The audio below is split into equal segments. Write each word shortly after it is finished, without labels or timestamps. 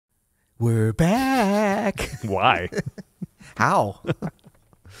We're back. Why? How?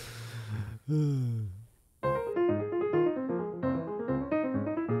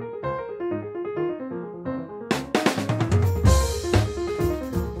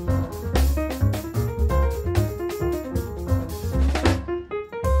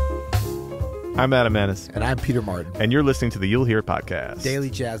 I'm Adam Maness. And I'm Peter Martin. And you're listening to the You'll Hear podcast.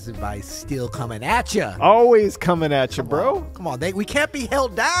 Daily jazz advice still coming at you. Always coming at you, bro. Come on. We can't be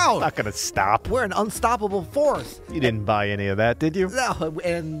held down. Not going to stop. We're an unstoppable force. You didn't buy any of that, did you? No,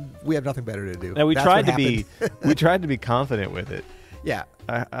 and we have nothing better to do. Now, we That's tried what to we tried to be confident with it. Yeah.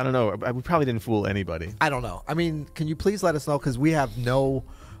 I don't know. We probably didn't fool anybody. I don't know. I mean, can you please let us know? Because we have no...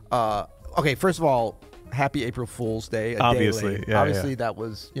 okay, first of all, happy April Fool's Day. Obviously. Yeah, Obviously, that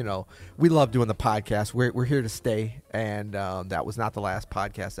was, we love doing the podcast. We're here to stay, and that was not the last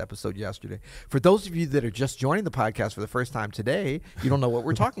podcast episode yesterday. For those of you that are just joining the podcast for the first time today, you don't know what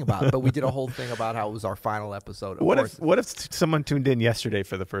we're talking about, but we did a whole thing about how it was our final episode. What if someone tuned in yesterday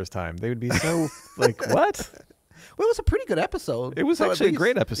for the first time? They would be so like, what? Well, it was a pretty good episode. It was actually a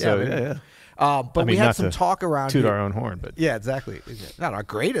great episode. Yeah. But we had some talk around toot our own horn, but yeah, exactly. Not our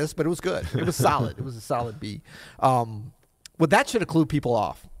greatest, but it was good. It was solid. It was a solid B. Well, that should have clued people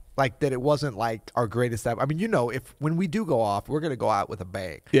off, like that. It wasn't like our greatest. I mean, if when we do go off, we're gonna go out with a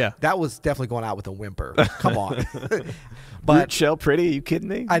bang. Yeah, that was definitely going out with a whimper. Come on. But root shell pretty? Are you kidding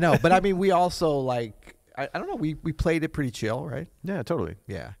me? I know, but I mean, we also like I don't know. We played it pretty chill, right? Yeah, totally.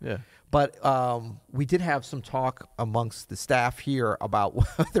 Yeah. But we did have some talk amongst the staff here about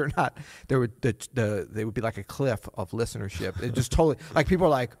whether or not there would be like a cliff of listenership. It just totally like people are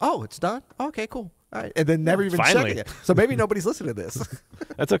like, "Oh, it's done. Okay, cool, all right," and then never even check it. So maybe nobody's listening to this.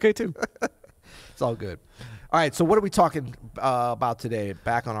 That's okay too. It's all good. All right, so what are we talking about today?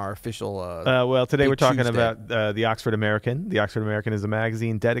 Back on our official. Well, today we're talking Tuesday. about the Oxford American. The Oxford American is a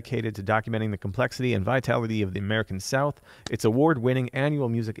magazine dedicated to documenting the complexity and vitality of the American South. Its award-winning annual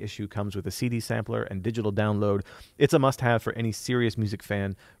music issue comes with a CD sampler and digital download. It's a must-have for any serious music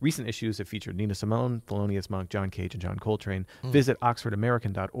fan. Recent issues have featured Nina Simone, Thelonious Monk, John Cage, and John Coltrane. Visit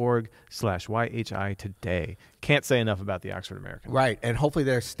oxfordamerican.org/YHI today. Can't say enough about the Oxford American. Right, and hopefully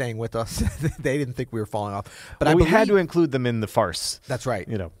they're staying with us. They didn't think we were falling off. But we had to include them in the farce. That's right.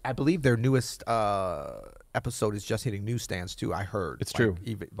 I believe their newest episode is just hitting newsstands too. I heard it's true,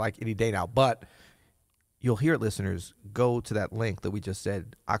 like any day now. But you'll hear it, listeners. Go to that link that we just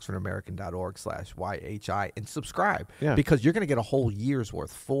said, oxfordamerican.org/YHI, and subscribe. Yeah. Because you're going to get a whole year's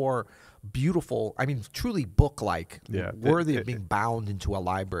worth. 4 beautiful, I mean, truly book-like, worthy of being bound into a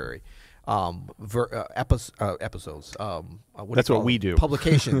library. Episodes. That's what we do.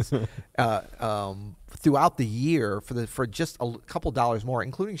 Publications throughout the year for just a couple dollars more,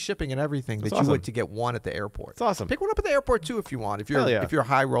 including shipping and everything. That's awesome. You would to get one at the airport. It's awesome. Pick one up at the airport too if you want. If you're a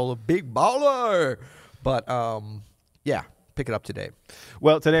high roller, big baller. But yeah. Pick it up today.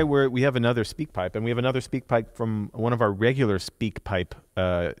 Well, today we have another SpeakPipe, and we have another SpeakPipe from one of our regular SpeakPipe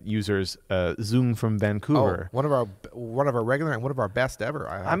users, Zoom from Vancouver. Oh, one of our regular and one of our best ever.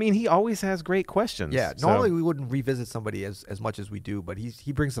 I mean, he always has great questions. Yeah, normally we wouldn't revisit somebody as much as we do, but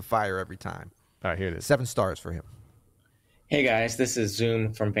he brings the fire every time. All right, here it is. 7 stars for him. Hey guys, this is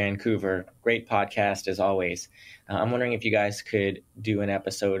Zoom from Vancouver. Great podcast as always. I'm wondering if you guys could do an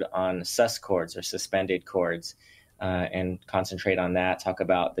episode on sus chords or suspended chords. And concentrate on that, talk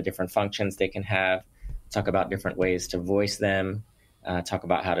about the different functions they can have, talk about different ways to voice them, talk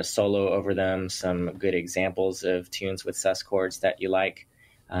about how to solo over them, some good examples of tunes with sus chords that you like,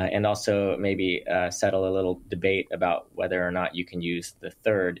 and also maybe settle a little debate about whether or not you can use the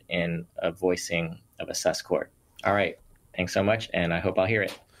third in a voicing of a sus chord. All right, thanks so much, and I hope I'll hear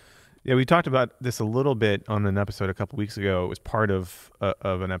it. Yeah, we talked about this a little bit on an episode a couple weeks ago. It was part of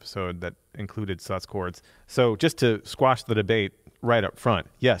an episode that included sus chords. So just to squash the debate right up front,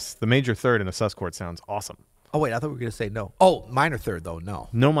 yes, the major third in a sus chord sounds awesome. Oh, wait, I thought we were going to say no. Oh, minor third, though, no.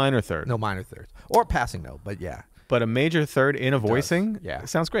 No minor third. No minor third. Or passing note, but yeah. But a major third in a voicing? Yeah.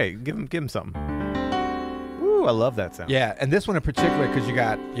 Sounds great. Give him something. Ooh, I love that sound. Yeah, and this one in particular, because you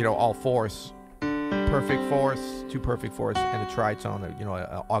got, all fourths. Perfect fourths, 2 perfect fourths, and a tritone,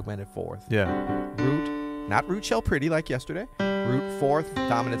 an augmented fourth. Yeah. Root, not root shell pretty like yesterday. Root 4th,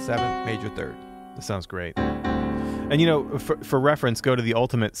 dominant 7th, major 3rd. That sounds great. And for reference, go to the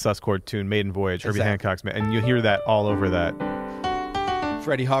ultimate sus chord tune, Maiden Voyage, Herbie Hancock's, and you hear that all over that.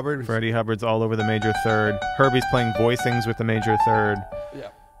 Freddie Hubbard's all over the major 3rd. Herbie's playing voicings with the major 3rd.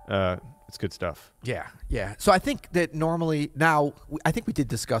 Yeah. It's good stuff. Yeah. So I think that normally now, I think we did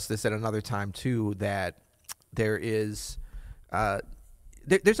discuss this at another time too, that there is,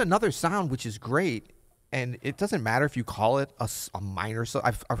 there's another sound which is great and it doesn't matter if you call it a minor. So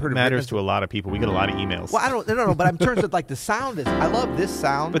I've heard it matters to a lot of people. We get a lot of emails. Well, I don't no, but in terms of like the sound is, I love this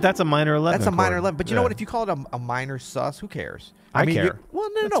sound. But that's a minor 11. That's a minor chord. 11. But you know what? If you call it a minor sus, who cares? I care. Well,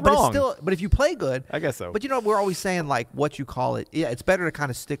 no, That's but wrong. it's still. But if you play good, I guess so. But you know, we're always saying like what you call it. Yeah, it's better to kind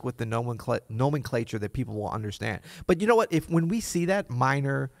of stick with the nomenclature that people will understand. But you know what? When we see that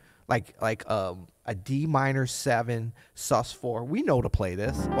minor, like a D minor 7 sus 4, we know to play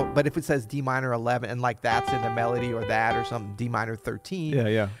this. But if it says D minor 11 and like that's in the melody or that or something, D minor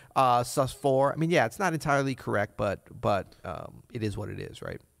 13, sus 4. I mean, yeah, it's not entirely correct, but it is what it is,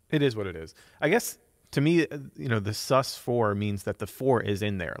 right? It is what it is. I guess to me, the sus 4 means that the 4 is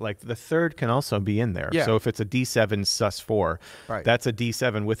in there. Like the third can also be in there. Yeah. So if it's a D7 sus 4, right, that's a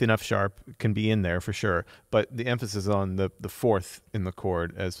D7 with enough sharp, can be in there for sure. But the emphasis on the fourth in the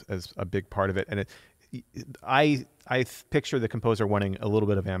chord as a big part of it. And I picture the composer wanting a little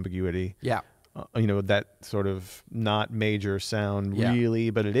bit of ambiguity. Yeah. That sort of not major sound really,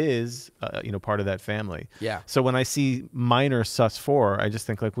 but it is, part of that family. Yeah. So when I see minor sus 4, I just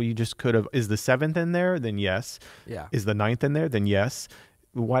think like, well, you just could have, is the 7th in there? Then yes. Yeah. Is the 9th in there? Then yes.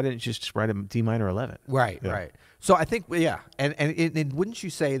 Why didn't you just write a D minor 11? Right, right. So I think, and wouldn't you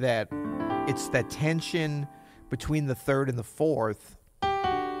say that it's that tension between the third and the fourth?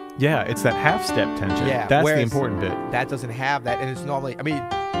 Yeah, it's that half step tension. Yeah, that's the important bit. That doesn't have that, and it's normally, I mean,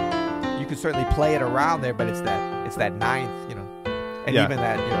 you can certainly play it around there, but it's that ninth, and even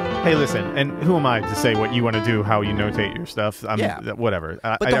that, Hey, listen, and who am I to say what you want to do, how you notate your stuff? Whatever.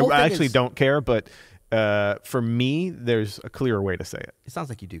 I actually don't care, but for me, there's a clearer way to say it. It sounds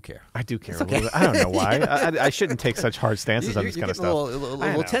like you do care. I do care a little bit. I don't know why. I shouldn't take such hard stances on this kind of stuff. A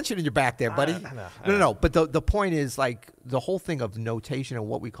little tension in your back there, buddy. No. But the point is, like, the whole thing of notation and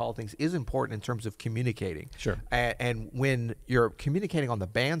what we call things is important in terms of communicating. Sure. And when you're communicating on the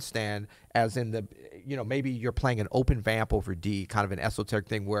bandstand, as in the, maybe you're playing an open vamp over D, kind of an esoteric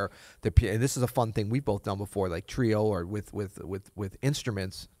thing where and this is a fun thing we've both done before, like trio or with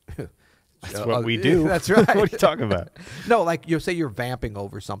instruments. That's what we do. That's right. What are you talking about? No, like say you're vamping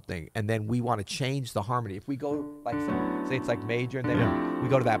over something, and then we want to change the harmony. If we go like say it's like major, and then we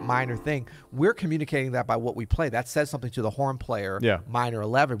go to that minor thing, we're communicating that by what we play. That says something to the horn player. Minor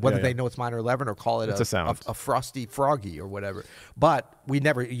 11, whether they know it's minor 11 or call it a sound, a frosty froggy or whatever. But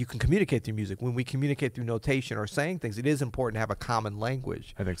you can communicate through music. When we communicate through notation or saying things, it is important to have a common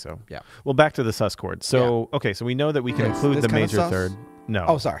language. I think so. Yeah. Well, back to the sus chord. So okay, so we know that we can include the major third. No.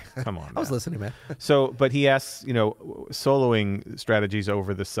 Oh, sorry. Come on. I was listening, man. But he asks, soloing strategies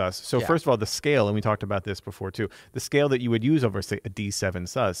over the sus. So first of all, the scale, and we talked about this before too, the scale that you would use over, say, a D7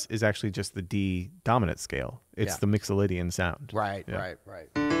 sus is actually just the D dominant scale. It's the Mixolydian sound. Right. Yeah.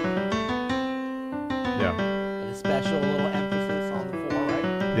 And a special little emphasis on the 4, right?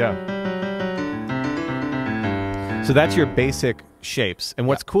 Yeah. So that's your basic shapes. And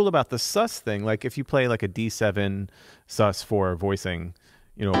what's cool about the sus thing, like if you play like a D7 sus 4 voicing,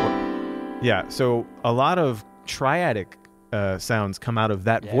 so a lot of triadic sounds come out of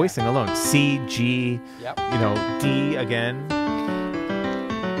that voicing alone. C, G, D again.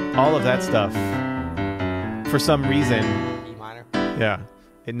 All of that stuff, for some reason, E minor. Yeah.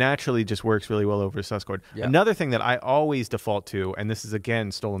 It naturally just works really well over a sus chord. Yep. Another thing that I always default to, and this is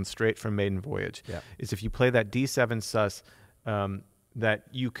again stolen straight from Maiden Voyage, is if you play that D7 sus, that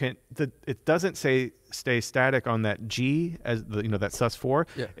you can, it doesn't stay static on that G as that sus 4.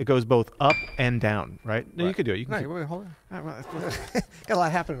 Yeah. It goes both up and down, right? No, you could do it. You can. Wait, hold on. Got a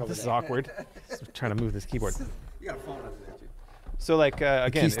lot happening over there. This is awkward. Trying to move this keyboard. You got a phone under there too. So like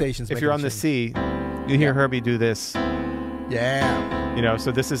again, if you're on the C, you hear Herbie do this. Yeah.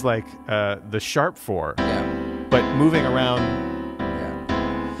 So this is like the sharp 4. Yeah. But moving around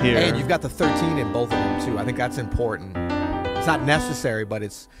here. And you've got the 13 in both of them too. I think that's important. It's not necessary, but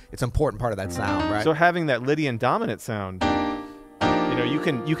it's an important part of that sound, right? So having that Lydian dominant sound,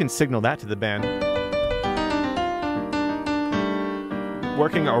 you can signal that to the band.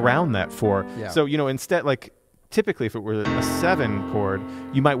 Working around that 4. Yeah. So, instead, like typically if it were a 7 chord,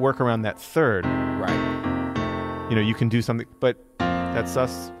 you might work around that 3rd. Right. You can do something, but that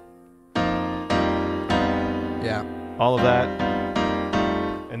sus. Yeah. All of that.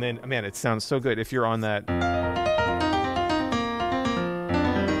 And then, man, it sounds so good if you're on that.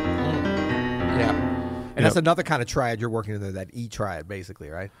 Yeah. And that's another kind of triad you're working in there, that E triad, basically,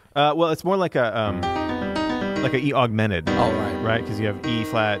 right? Well, it's more like a E augmented. Oh, right. Right? Because you have E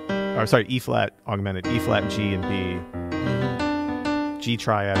flat augmented, E flat, G, and B. Mm-hmm. G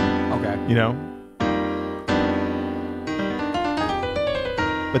triad. Okay.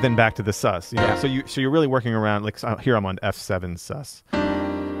 But then back to the sus. So you're really working around, like here I'm on F7 sus.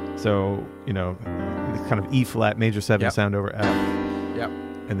 So, this kind of E flat major 7 Yep. sound over F. Yep.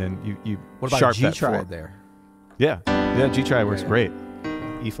 And then you What about sharp G that triad 4. there? Yeah. Yeah, G triad works Yeah. great.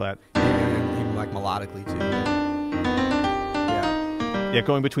 E flat. And even like melodically too. Yeah. Yeah,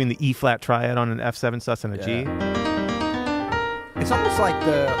 going between the E flat triad on an F7 sus and a G. It's almost like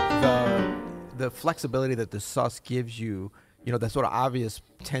the flexibility that the sus gives you. That sort of obvious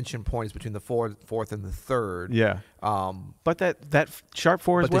tension points between the fourth and the third. Yeah. But that sharp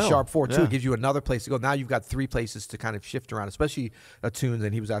 4 as But well. the sharp 4 too Yeah. gives you another place to go. Now you've got 3 places to kind of shift around, especially tunes.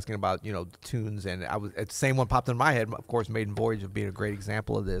 And he was asking about the tunes, and the same one popped in my head. Of course, Maiden Voyage of being a great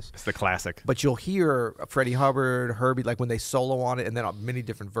example of this. It's the classic. But you'll hear Freddie Hubbard, Herbie, like when they solo on it, and then many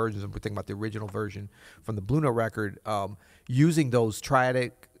different versions. And we're thinking about the original version from the Blue Note record, using those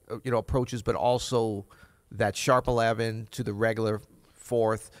triadic approaches, but also that sharp 11 to the regular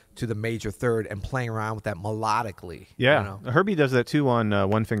 4th to the major 3rd, and playing around with that melodically. Yeah, Herbie does that too on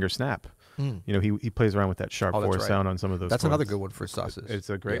One Finger Snap. He plays around with that sharp 4 right. sound on some of those. That's chords. another good one for susses. It's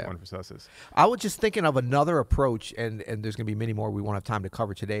a great one for susses. I was just thinking of another approach, and there's going to be many more we won't have time to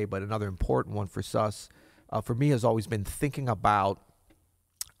cover today, but another important one for sus, for me, has always been thinking about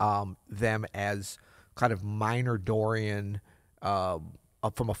them as kind of minor Dorian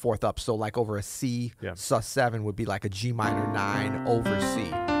up from a 4th up. So like over a C, sus 7 would be like a G minor 9 over C,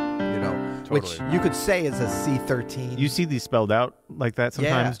 which you could say is a C13. You see these spelled out like that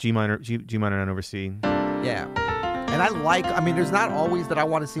sometimes. G minor 9 over C. Yeah. And there's not always that I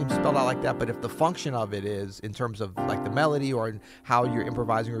want to see them spelled out like that, but if the function of it is in terms of like the melody or how you're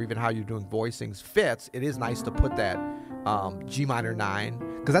improvising or even how you're doing voicings fits, it is nice to put that G minor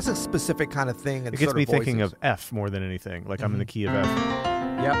 9, because that's a specific kind of thing. It gets me thinking of F more than anything. Like I'm in the key of F.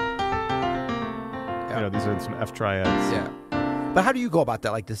 Yep. These are some F triads. Yeah. But how do you go about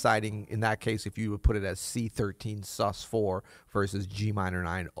that? Like deciding in that case if you would put it as C13 sus 4 versus G minor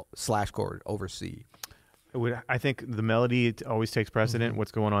 9 / chord over C? I think the melody always takes precedent.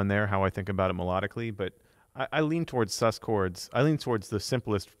 What's going on there? How I think about it melodically, but I lean towards sus chords. I lean towards the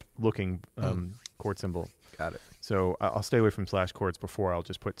simplest looking chord symbol. Got it. So I'll stay away from / chords before I'll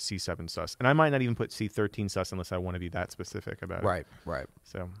just put C7 sus. And I might not even put C13 sus unless I want to be that specific about it. Right.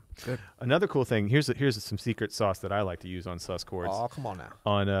 So Good. Another cool thing, here's some secret sauce that I like to use on sus chords. Oh, come on now.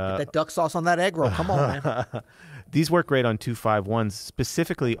 On Get that duck sauce on that egg roll. Come on, man. These work great on 2-5-1s,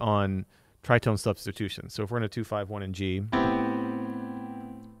 specifically on tritone substitution. So if we're in a 2-5-1 in G,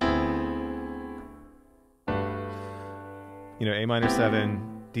 A minor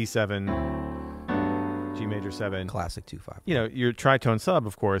 7, D7, G major 7. Classic 2-5. Your tritone sub,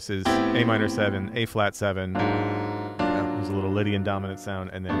 of course, is A minor 7, A flat 7. There's a little Lydian dominant sound,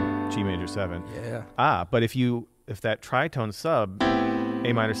 and then G major 7. Yeah. But if that tritone sub,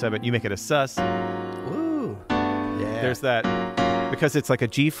 A minor 7, you make it a sus. Ooh. Yeah. There's that, because it's like a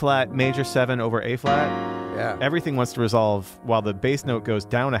G flat major 7 over A flat. Yeah. Everything wants to resolve while the bass note goes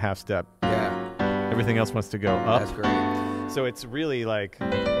down a half step. Yeah. Everything else wants to go up. That's great. So it's really like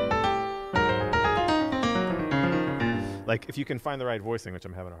if you can find the right voicing, which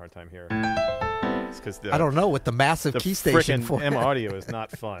I'm having a hard time here. It's because I don't know, with the massive key station for M audio is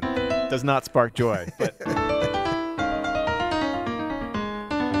not fun. Does not spark joy. But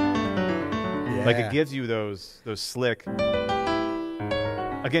it gives you those slick.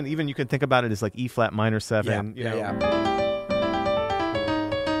 Again, even you can think about it as like E flat minor 7. Yeah.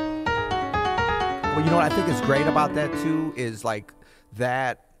 Well, what I think is great about that too is like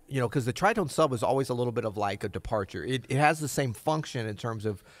that, because the tritone sub is always a little bit of like a departure. It has the same function in terms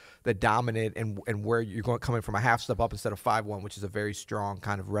of the dominant and where you're coming from a half step up instead of 5-1, which is a very strong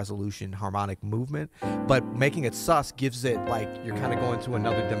kind of resolution harmonic movement. But making it sus gives it like you're kind of going to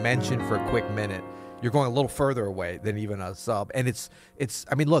another dimension for a quick minute. You're going a little further away than even a sub. And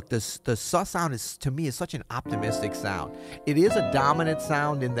look, the sus sound is, to me, is such an optimistic sound. It is a dominant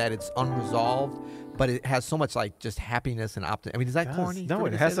sound in that it's unresolved, but it has so much like just happiness and optimism. Is that corny? No,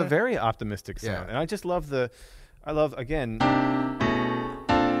 it has a very optimistic sound. And I just love again,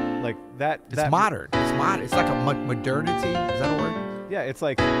 like that. It's modern. It's modern. It's like a modernity. Is that a word? Yeah, it's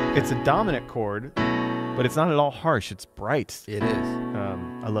like, it's a dominant chord, but it's not at all harsh. It's bright. It is.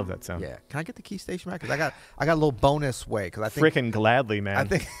 I love that sound. Yeah. Can I get the key station back? Because I got a little bonus way. Because I think freaking gladly, man. I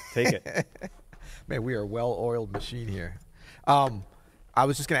think take it. Man, we are a well-oiled machine here. I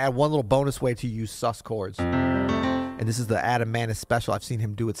was just gonna add one little bonus way to use sus chords, and this is the Adam Maness special. I've seen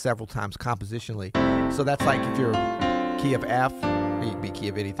him do it several times compositionally. So that's like if you're key of F, you can be key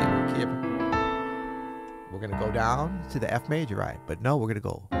of anything. We're gonna go down to the F major, right? But no, we're gonna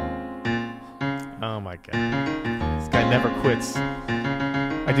go. Oh my God, this guy never quits.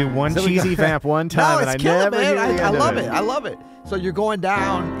 I do one So we cheesy go- vamp one time, No, and I it's killing, never man. hear the I end of love it. I love it. So you're going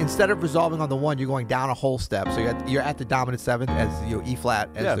down, instead of resolving on the 1, you're going down a whole step. So you're at the dominant 7th as your E flat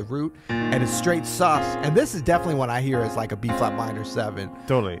as the root, and it's straight sus. And this is definitely what I hear as like a B flat minor 7.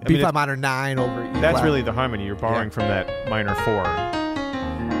 Totally. B flat minor 9 over E That's flat. really the harmony. You're borrowing from that minor 4.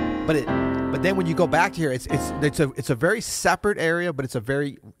 But then when you go back to here, it's a very separate area, but it's a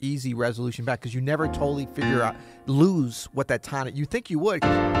very easy resolution back because you never totally lose what that tonic. You think you would.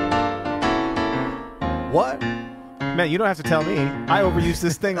 What? Man, you don't have to tell me. I overuse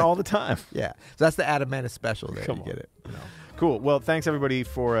this thing all the time. Yeah. So that's the Adam Maness special there. Come you on. get it. You know. Cool. Well, thanks everybody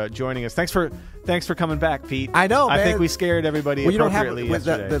for joining us. Thanks for coming back, Pete. I know, man. I think we scared everybody Well, you don't have appropriately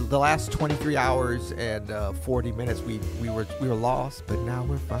yesterday. the last 23 hours and 40 minutes. We were lost, but now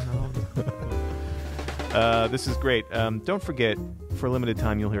we're found. This is great. Don't forget, for a limited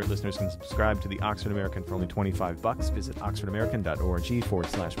time, you'll hear it. Listeners can subscribe to the Oxford American for only $25. Visit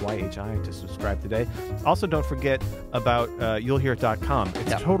oxfordamerican.org/YHI to subscribe today. Also, don't forget about you'llhearit.com.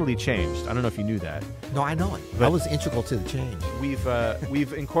 It's totally changed. I don't know if you knew that. No, I know it. But That was integral to the change.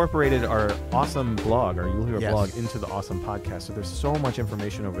 We've incorporated our awesome blog, our You'll Hear It Yes. blog, into the awesome podcast. So there's so much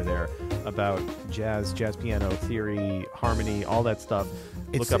information over there about jazz piano theory, harmony, all that stuff.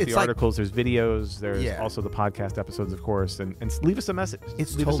 Look up the articles. There's videos. There's also the podcast episodes, of course, and leave us a message.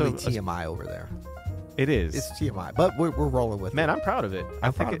 It's leave totally us a TMI over there. It is. It's TMI, but we're rolling with it. Man, I'm proud of it.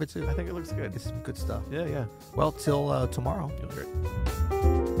 I'm proud of it too. I think it looks good. It's some good stuff. Yeah. Well, till tomorrow. You'll hear it.